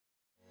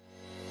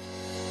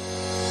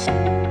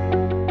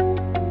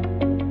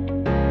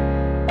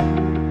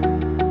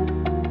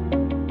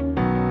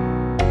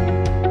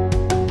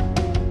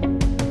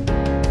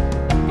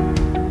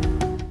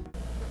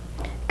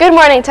Good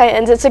morning,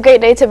 Titans. It's a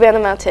great day to be on the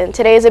mountain.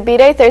 Today is a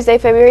B-Day, Thursday,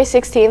 February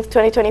 16th,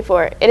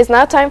 2024. It is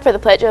now time for the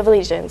Pledge of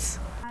Allegiance.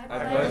 I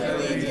pledge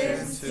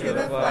allegiance to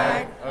the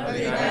flag of the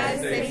United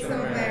States of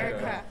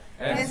America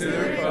and to the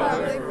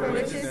republic for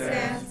which it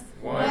stands,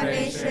 one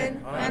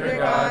nation, under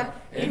God,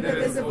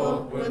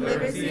 indivisible, with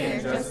liberty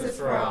and justice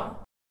for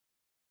all.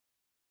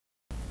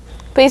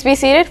 Please be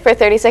seated for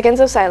 30 seconds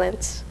of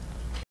silence.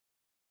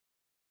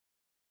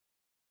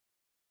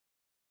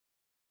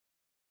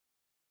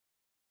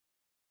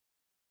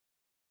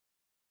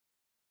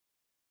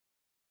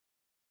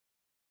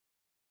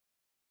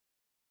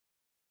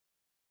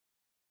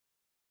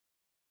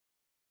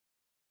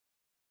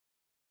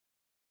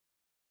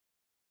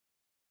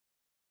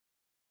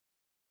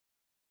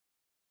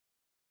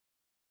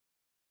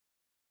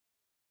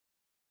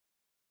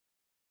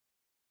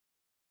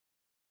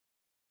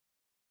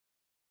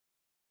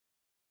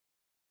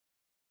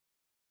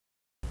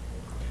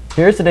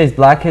 Here's today's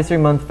Black History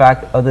Month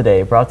fact of the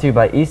day, brought to you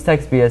by East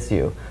Tex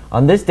BSU.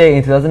 On this day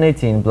in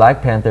 2018,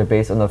 Black Panther,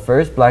 based on the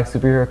first black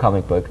superhero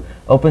comic book,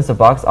 opens to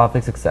box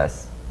office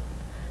success.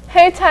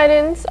 Hey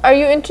Titans, are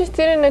you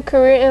interested in a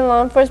career in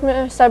law enforcement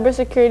or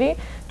cybersecurity?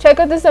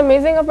 Check out this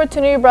amazing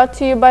opportunity brought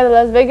to you by the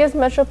Las Vegas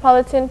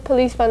Metropolitan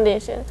Police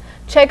Foundation.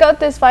 Check out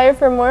this flyer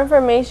for more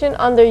information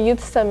on their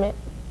Youth Summit.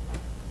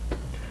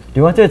 Do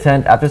you want to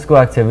attend after-school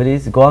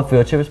activities, go on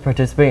field trips,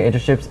 participate in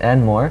internships,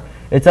 and more?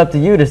 It's up to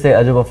you to stay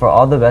eligible for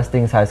all the best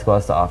things high school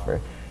has to offer.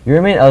 You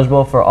remain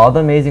eligible for all the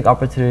amazing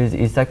opportunities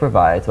East Tech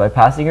provides by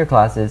passing your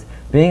classes,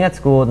 being at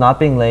school, not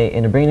being late,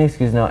 and bringing an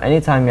excuse note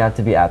anytime you have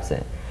to be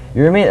absent.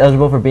 You remain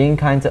eligible for being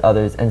kind to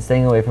others and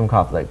staying away from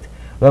conflict.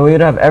 Well, we would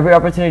have every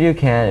opportunity you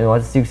can and we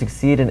want to see you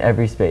succeed in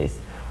every space.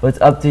 But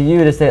it's up to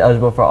you to stay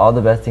eligible for all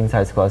the best things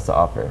high school has to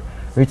offer.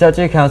 Reach out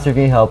to your counselor if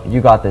you need help. You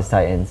got this,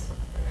 Titans.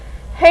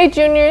 Hey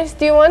juniors,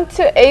 do you want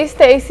to ace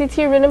the ACT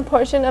written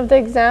portion of the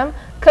exam?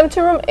 Come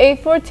to room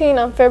 814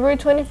 on February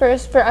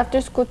 21st for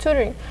after-school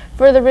tutoring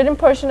for the written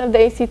portion of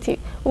the ACT. We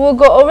will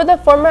go over the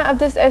format of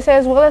this essay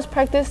as well as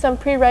practice some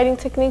pre-writing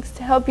techniques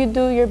to help you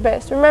do your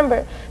best.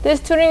 Remember, this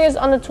tutoring is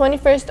on the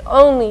 21st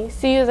only.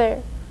 See you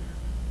there.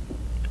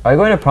 Are you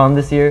going to prom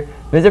this year?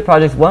 Visit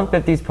Project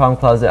 150's prom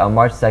closet on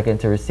March 2nd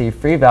to receive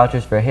free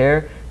vouchers for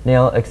hair,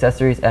 nail,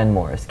 accessories, and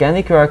more. Scan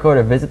the QR code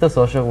or visit the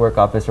social work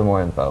office for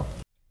more info.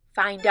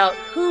 Find out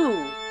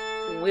who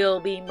will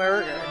be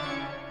murdered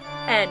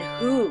and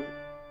who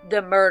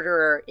the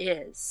murderer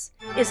is.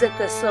 Is it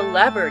the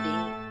celebrity,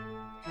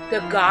 the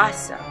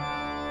gossip,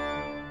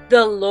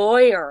 the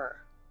lawyer,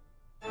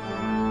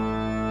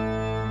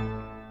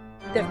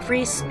 the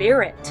free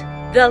spirit,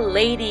 the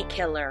lady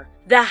killer,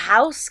 the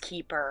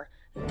housekeeper,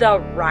 the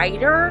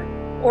writer,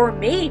 or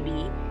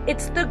maybe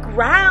it's the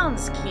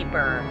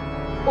groundskeeper,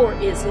 or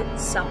is it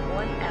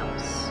someone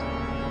else?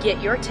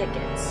 Get your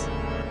tickets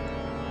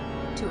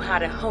to how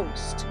to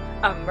host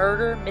a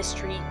murder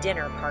mystery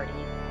dinner party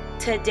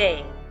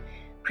today.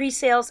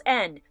 Pre-sales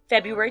end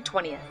February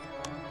 20th.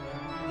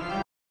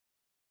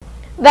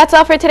 That's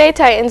all for today,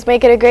 Titans.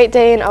 Make it a great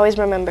day and always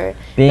remember,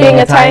 Being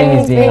a Titan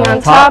is being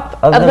on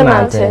top of the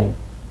mountain.